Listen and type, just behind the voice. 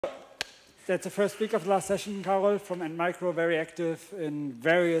That's the first speaker of the last session, Karol, from Micro, very active in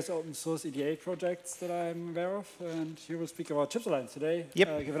various open source EDA projects that I'm aware of. And he will speak about Chips Alliance today.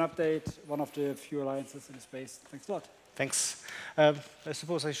 Yep. Give an update, one of the few alliances in the space. Thanks a lot. Thanks. I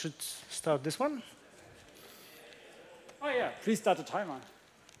suppose I should start this one? Oh, yeah. Please start the timer.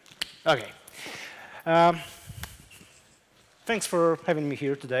 OK. Thanks for having me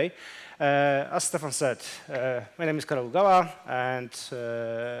here today. As Stefan said, my name is Karol Gugala, and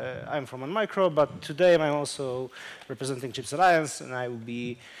I'm from Micro, but today I'm also representing Chips Alliance, and I will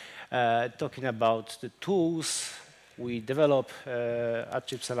be talking about the tools we develop at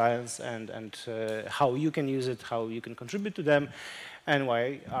Chips Alliance and how you can use it, how you can contribute to them, and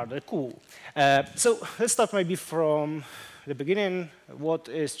why are they cool. So let's start maybe from the beginning. What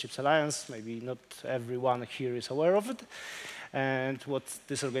is Chips Alliance? Maybe not everyone here is aware of it, and what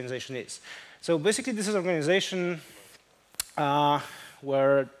this organization is. So basically, this is an organization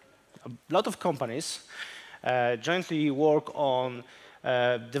where a lot of companies jointly work on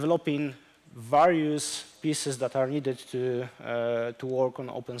developing various pieces that are needed to work on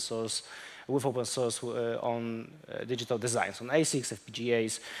open source, with open source on digital designs, on ASICs,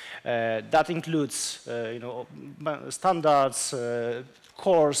 FPGAs. That includes standards,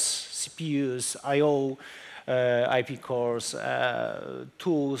 cores, CPUs, I/O, IP cores,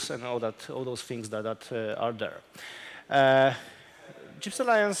 tools, and all those things that are there. Chips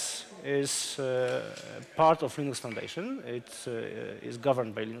Alliance is part of Linux Foundation. It is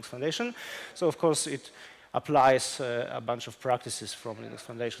governed by Linux Foundation. So, of course, it applies a bunch of practices from Linux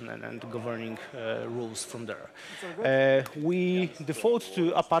Foundation and governing rules from there. We default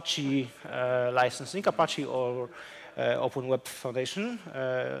to Apache licensing, Apache or Open Web Foundation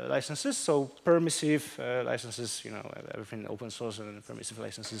licenses, so permissive licenses, everything open source and permissive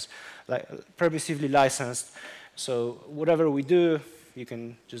licenses, permissively licensed. So whatever we do, you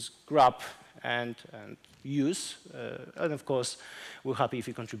can just grab and use. And of course, we're happy if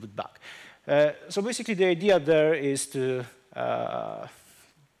you contribute back. So basically, the idea there is to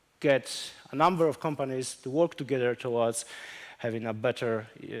get a number of companies to work together towards having a better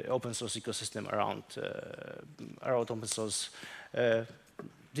open source ecosystem around open source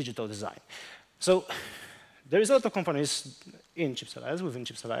digital design. So there is a lot of companies in Chips Alliance, within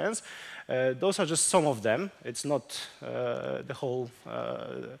Chips Alliance. Those are just some of them. It's not the whole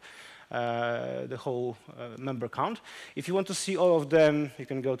member count. If you want to see all of them, you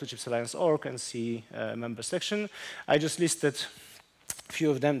can go to chipsalliance.org and see member section. I just listed a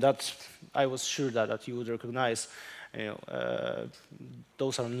few of them that I was sure that you would recognize.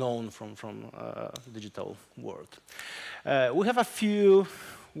 Those are known from the digital world. We have a few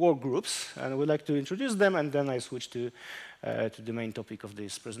work groups, and we'd like to introduce them, and then I switch to the main topic of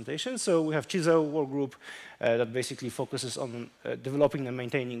this presentation. So we have CHISO work group that basically focuses on developing and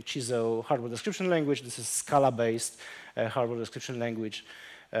maintaining CHISO hardware description language. This is Scala-based hardware description language,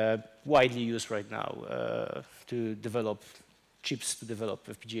 widely used right now to develop chips, to develop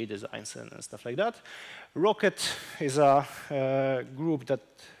FPGA designs and stuff like that. Rocket is a group that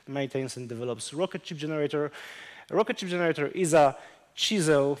maintains and develops Rocket Chip Generator. Rocket Chip Generator is a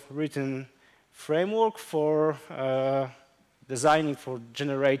CHISO written framework for designing, for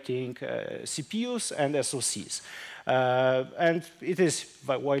generating CPUs and SoCs. And it is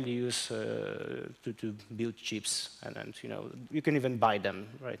widely used to build chips, and you can even buy them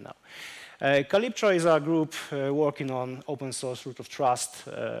right now. Calyptra is a group working on open source root of trust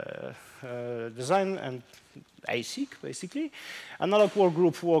design and ASIC, basically. Analog work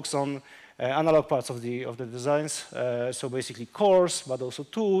group works on analog parts of the designs, so basically cores, but also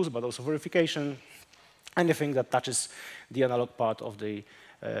tools, but also verification, anything that touches the analog part of the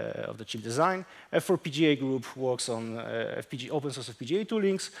chip design. FPGA group works on open source FPGA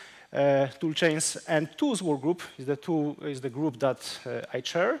toolings, tool chains, and tools work group is the group that I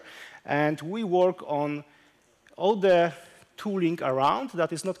chair, and we work on all the tooling around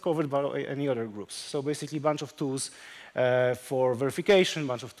that is not covered by any other groups. So basically, a bunch of tools for verification, a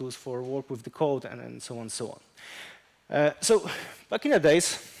bunch of tools for work with the code, and so on and so on. So back in the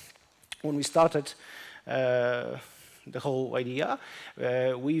days, when we started the whole idea,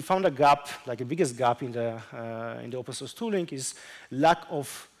 we found a gap, like the biggest gap in the open source tooling is lack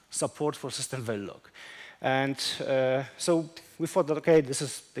of support for SystemVerilog. And so we thought that, OK, this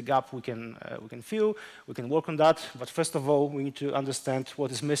is the gap we can fill. We can work on that. But first of all, we need to understand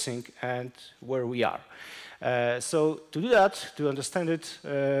what is missing and where we are. So to do that, to understand it,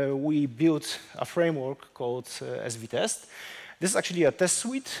 we built a framework called SVTest. This is actually a test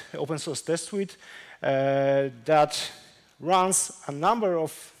suite, open source test suite, that runs a number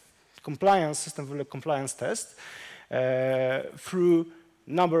of SystemVerilog compliance tests through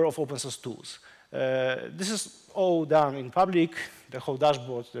number of open source tools. This is all done in public. The whole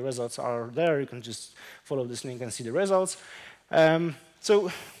dashboard, the results are there. You can just follow this link and see the results.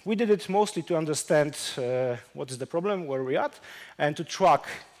 So we did it mostly to understand what is the problem, where we're at, and to track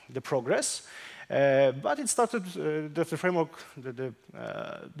the progress. But it started, the framework,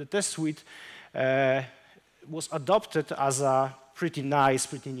 the test suite was adopted as a pretty nice,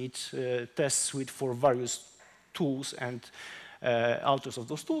 pretty neat test suite for various tools and authors of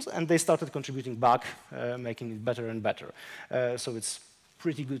those tools, and they started contributing back, making it better and better. So it's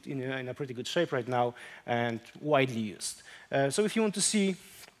pretty good, in a pretty good shape right now, and widely used. So if you want to see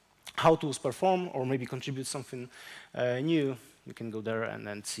how tools perform, or maybe contribute something new, you can go there and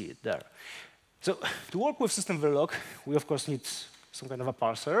then see it there. So to work with SystemVerilog, we of course need some kind of a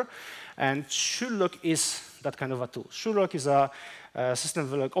parser, and Surelog is that kind of a tool. Surelog is a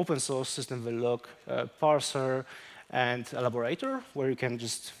SystemVerilog, open source SystemVerilog parser and elaborator, where you can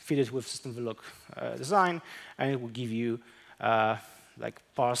just feed it with SystemVerilog design, and it will give you like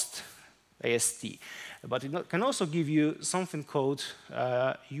parsed AST. But it can also give you something called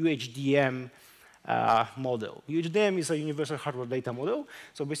UHDM model. UHDM is a universal hardware data model.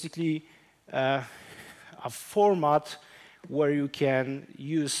 So basically, a format where you can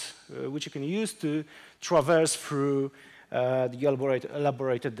use, which you can use to traverse through the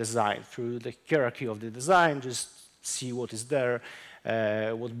elaborated design, through the hierarchy of the design, just see what is there,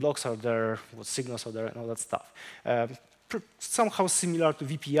 what blocks are there, what signals are there, and all that stuff. Somehow similar to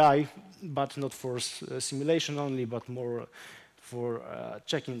VPI, but not for simulation only, but more for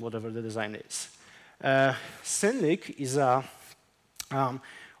checking whatever the design is. Synliq is a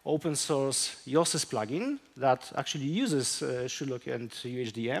open source YOSYS plugin that actually uses Surelog and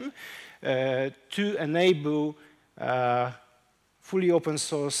UHDM to enable fully open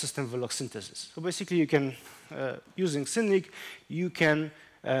source SystemVerilog synthesis. So basically you can, using Synliq, you can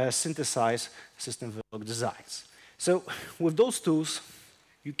synthesize SystemVerilog designs. So with those tools,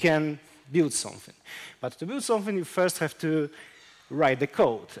 you can build something. But to build something, you first have to write the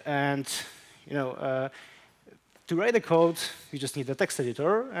code. And to write the code, you just need a text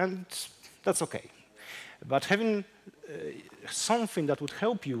editor, and that's OK. But having something that would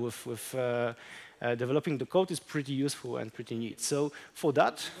help you with developing the code is pretty useful and pretty neat. So for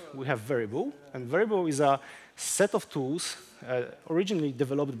that, we have Verible. And Verible is a set of tools originally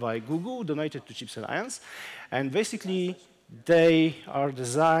developed by Google, donated to Chips Alliance. And basically, they are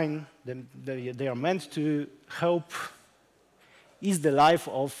designed, they are meant to help ease the life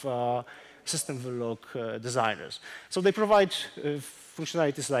of SystemVerilog designers. So they provide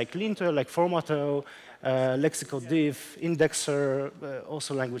functionalities like linter, like formatter, lexical diff, indexer,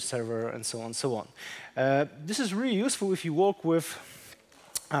 also language server, and so on and so on. This is really useful if you work with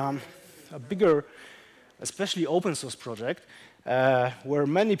a bigger, especially open source project, where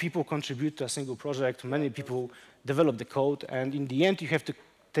many people contribute to a single project, many people develop the code, and in the end, you have to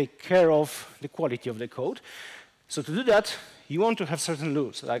take care of the quality of the code. So to do that, you want to have certain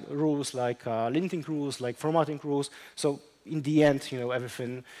rules like linting rules, like formatting rules. So in the end,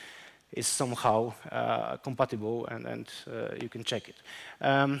 everything is somehow compatible, and you can check it.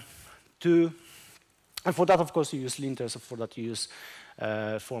 And for that, of course, you use linters. For that, you use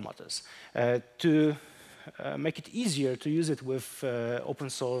formatters. To make it easier to use it with open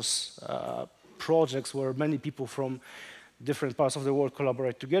source projects where many people from different parts of the world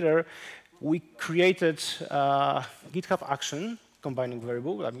collaborate together, we created GitHub action combining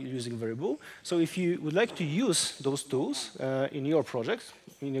Verible, using Verible. So if you would like to use those tools in your project,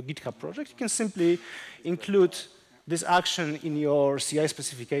 in your GitHub project, you can simply include this action in your CI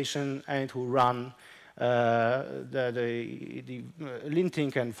specification, and it will run the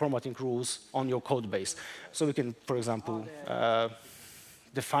linting and formatting rules on your code base. So we can, for example,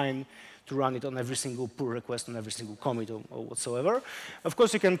 define to run it on every single pull request, on every single commit, or whatsoever. Of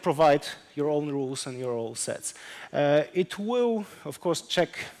course, you can provide your own rules and your own sets. It will, of course,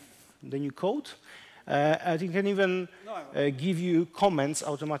 check the new code. And it can even give you comments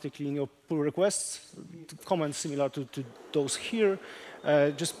automatically in your pull requests, comments similar to those here,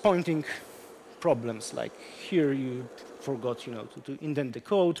 just pointing problems, like here you forgot to indent the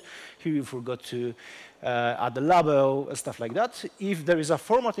code, here you forgot to add the label, stuff like that. If there is a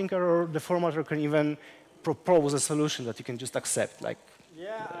formatting error, the formatter can even propose a solution that you can just accept. Like,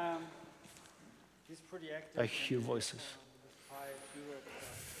 yeah, he's pretty active. I hear voices.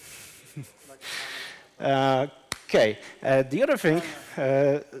 Okay, the other thing,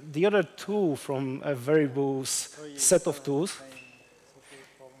 the other tool from Verible's set of tools,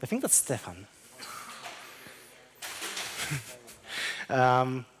 I think that's Stefan.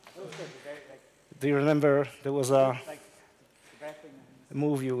 Do you remember there was a...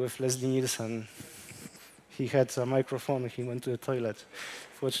 movie with Leslie Nielsen. He had a microphone, he went to the toilet.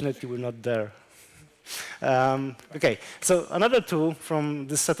 Fortunately, we're not there. OK, so another tool from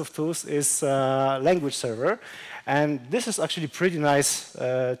this set of tools is language server. And this is actually a pretty nice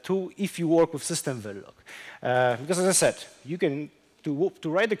tool if you work with SystemVerilog. Because as I said, you can, to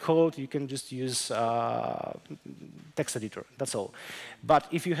write the code, you can just use text editor, that's all. But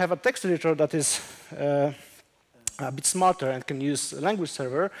if you have a text editor that is a bit smarter and can use a language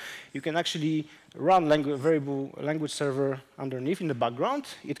server, you can actually run variable language server underneath in the background.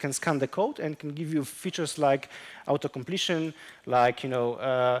 It can scan the code and can give you features like auto-completion, like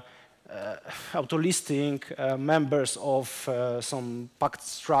auto-listing members of some packed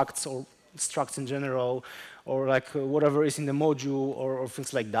structs or structs in general, or like whatever is in the module or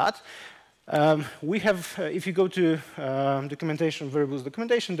things like that. We have, if you go to documentation, variables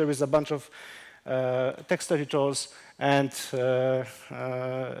documentation, there is a bunch of text editors, and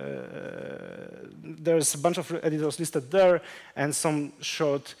there's a bunch of editors listed there, and some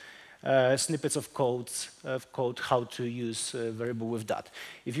short snippets of code how to use variable with that.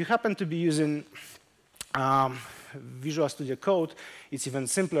 If you happen to be using Visual Studio Code, it's even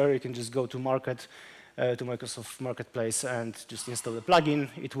simpler. You can just go to to Microsoft Marketplace and just install the plugin.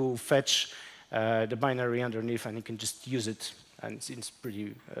 It will fetch the binary underneath, and you can just use it, and it's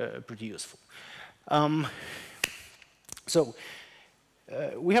pretty useful.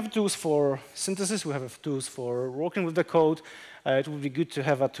 We have tools for synthesis. We have tools for working with the code. It would be good to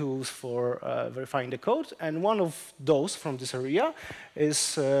have tools for verifying the code. And one of those from this area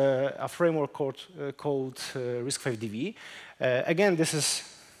is a framework called RISC-V DV. Again, this is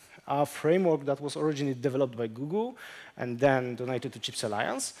a framework that was originally developed by Google and then donated to Chips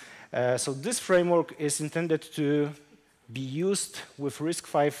Alliance. So this framework is intended to be used with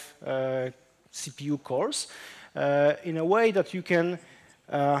RISC-V CPU cores in a way that you can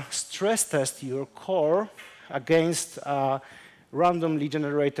stress test your core against a randomly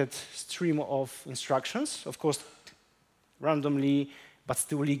generated stream of instructions. Of course, randomly, but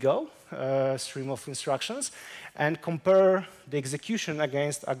still legal stream of instructions, and compare the execution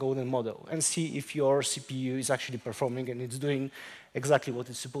against a golden model and see if your CPU is actually performing and it's doing exactly what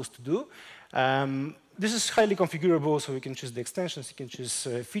it's supposed to do. This is highly configurable, so you can choose the extensions, you can choose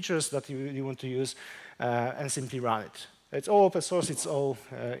features that you want to use, and simply run it. It's all open source, it's all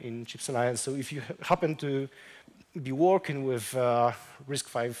in Chips Alliance, so if you happen to be working with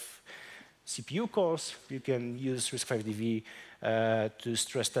RISC-V CPU cores, you can use RISC-V DV to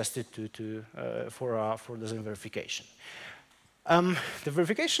stress test it for design verification. The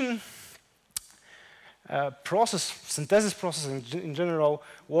verification synthesis process in general,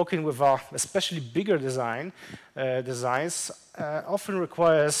 working with especially bigger designs, often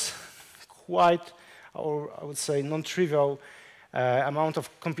requires quite, or I would say, non-trivial amount of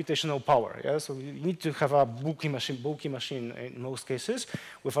computational power. Yeah? So you need to have a bulky machine in most cases,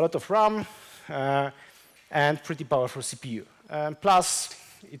 with a lot of RAM and pretty powerful CPU. Plus,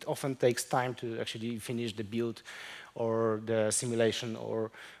 it often takes time to actually finish the build or the simulation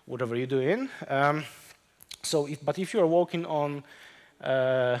or whatever you're doing. But if you are working on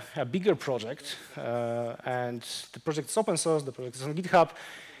a bigger project and the project is open source, the project is on GitHub,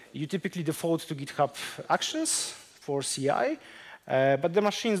 you typically default to GitHub Actions for CI. But the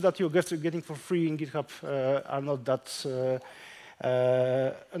machines that you're getting for free in GitHub are not that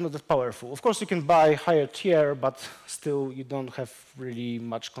powerful. Of course, you can buy higher tier, but still you don't have really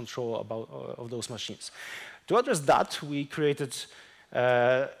much control of those machines. To address that, we created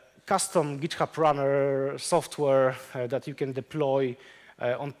custom GitHub runner software that you can deploy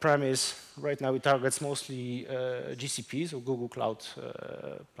on-premise. Right now, it targets mostly GCP, so Google Cloud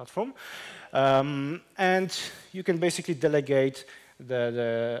Platform. And you can basically delegate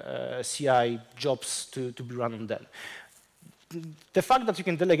the CI jobs to be run on them. The fact that you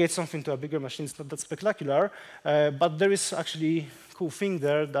can delegate something to a bigger machine is not that spectacular, but there is actually a cool thing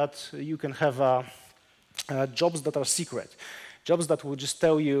there that you can have jobs that are secret. Jobs that will just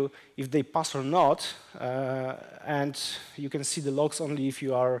tell you if they pass or not, and you can see the logs only if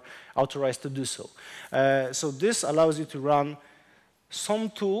you are authorized to do so. So this allows you to run some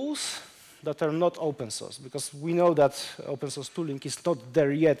tools that are not open source, because we know that open source tooling is not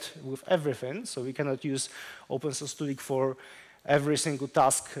there yet with everything, so we cannot use open source tooling for every single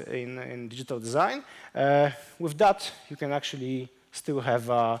task in digital design. With that, you can actually still have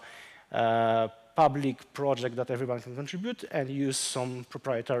a public project that everyone can contribute and use some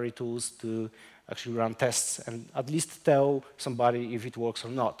proprietary tools to actually run tests and at least tell somebody if it works or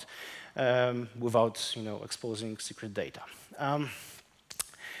not without exposing secret data.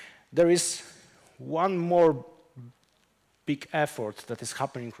 There is one more big effort that is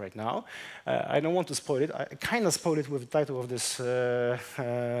happening right now. I don't want to spoil it. I kind of spoiled it with the title of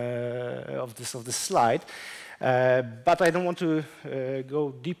this slide, but I don't want to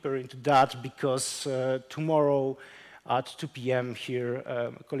go deeper into that because tomorrow at 2 p.m. here,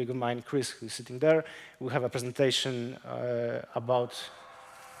 a colleague of mine, Chris, who's sitting there, will have a presentation about.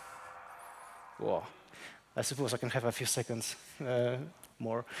 Whoa. I suppose I can have a few seconds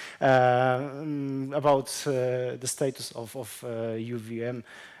more about the status of UVM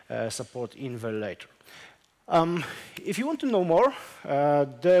support in Verilator. If you want to know more,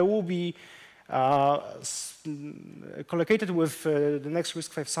 there will be collocated with the next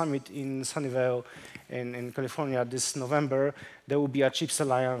RISC-V Summit in Sunnyvale in California this November. There will be a CHIPS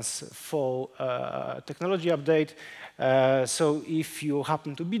Alliance fall technology update. So if you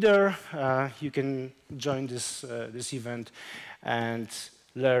happen to be there, you can join this event and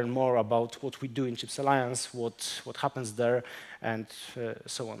learn more about what we do in CHIPS Alliance, what happens there, and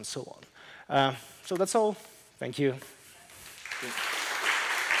so on and so on. So that's all. Thank you.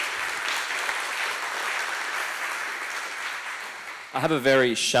 I have a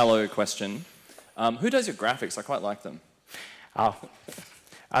very shallow question. Who does your graphics? I quite like them. Oh,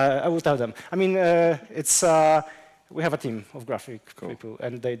 I will tell them. I mean, it's we have a team of graphic people,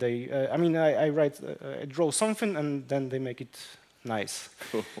 and I mean, I draw something, and then they make it nice.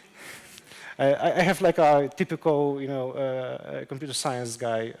 Cool. I have like a typical, computer science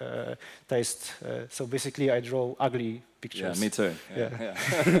guy taste. So basically, I draw ugly pictures. Yeah, me too. Yeah.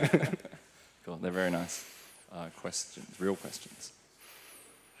 Cool. They're very nice questions, real questions.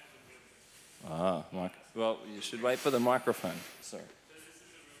 Mike. Well, you should wait for the microphone. Sorry.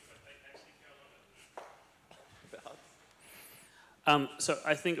 So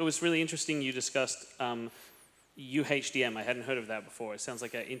I think it was really interesting you discussed UHDM. I hadn't heard of that before. It sounds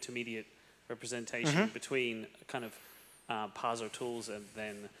like an intermediate representation between kind of parser tools and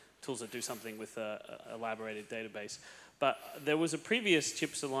then tools that do something with an elaborated database. But there was a previous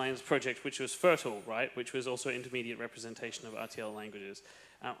CHIPS Alliance project which was Fertile, right? Which was also intermediate representation of RTL languages.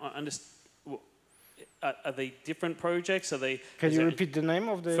 Are they different projects? Are they? Can you repeat the name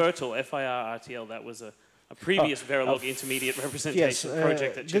of the? Fertile, FIR-RTL. That was a previous Verilog intermediate representation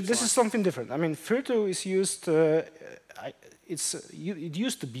project that CHIPS this is something different. I mean, Fertile is used. It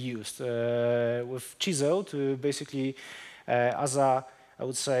used to be used with Chisel to basically as a, I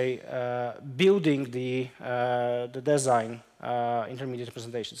would say, building the design intermediate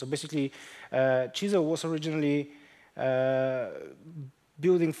representation. So basically, Chisel was originally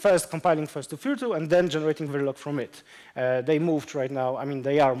compiling first to Fertile, and then generating Verilog from it. They moved right now. I mean,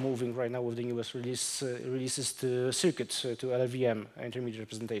 they are moving right now with the newest releases to Circuit, to LLVM intermediate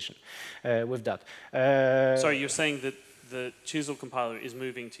representation with that. Sorry, you're saying that the Chisel compiler is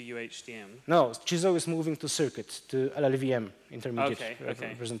moving to UHDM? No, Chisel is moving to Circuit, to LLVM intermediate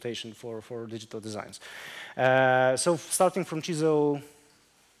representation for digital designs. So starting from Chisel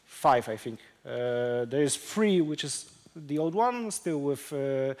 5, I think, there is 3, which is the old one, still with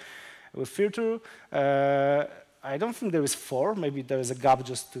Fertile. I don't think there is 4. Maybe there is a gap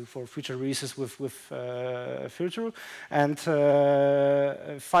just for future releases with Fertile. And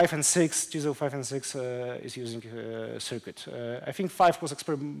 5 and 6, Chisel 5 and 6 is using Circuit. I think 5 was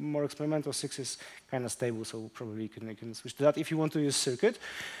more experimental, 6 is kind of stable, so probably you can switch to that if you want to use Circuit.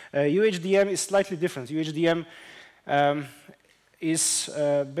 UHDM is slightly different. UHDM is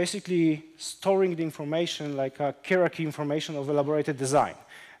basically storing the information like a hierarchy information of elaborated design.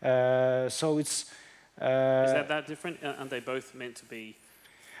 So it's... is that different? Aren't they both meant to be...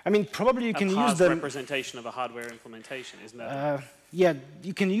 I mean, probably you can use them... representation of a hardware implementation, isn't that? Yeah,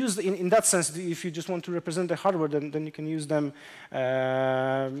 you can use, in that sense, if you just want to represent the hardware, then you can use them,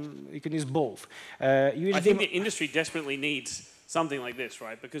 you can use both. I think the industry desperately needs something like this,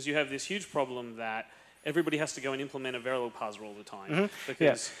 right? Because you have this huge problem that everybody has to go and implement a Verilog parser all the time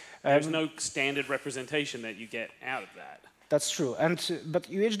because there's no standard representation that you get out of that. That's true, but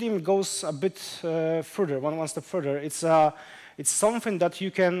UHDM goes a bit further, one step further. It's something that you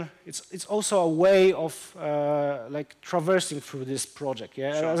can. It's also a way of like traversing through this project.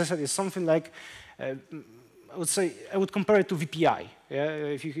 Yeah, sure. As I said, it's something like I would compare it to VPI. Yeah,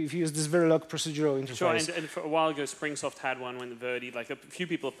 if you use this Verilog procedural interface. Sure, and for a while ago, Springsoft had one when the Verdi, like a few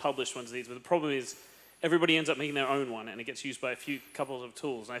people have published ones of these, but the problem is everybody ends up making their own one, and it gets used by a few couples of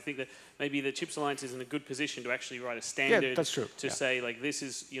tools. And I think that maybe the CHIPS Alliance is in a good position to actually write a standard to say, like, this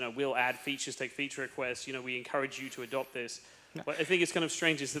is, we'll add features, take feature requests, we encourage you to adopt this. Yeah. What I think is kind of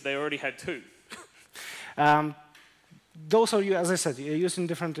strange is that they already had 2. Those are, as I said, used in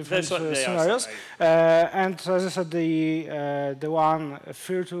different scenarios. And as I said, the one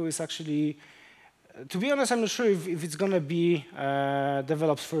Fertile is actually to be honest, I'm not sure if it's going to be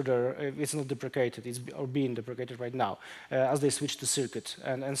developed further. If it's not deprecated, or being deprecated right now, as they switch to Circuit.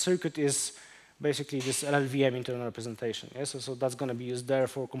 And Circuit is basically this LLVM internal representation. Yeah? So that's going to be used there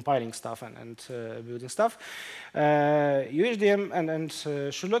for compiling stuff and building stuff. UHDM and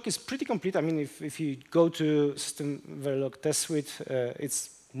Surelog is pretty complete. I mean, if you go to SystemVerilog test suite,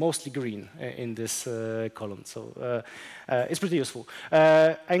 it's mostly green in this column. So it's pretty useful.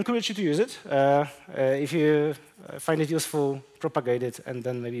 I encourage you to use it. If you find it useful, propagate it, and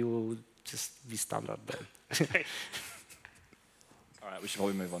then maybe we'll just be standard then. All right, we should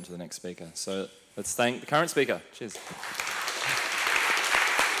probably move on to the next speaker. So let's thank the current speaker. Cheers.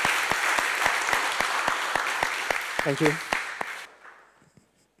 Thank you.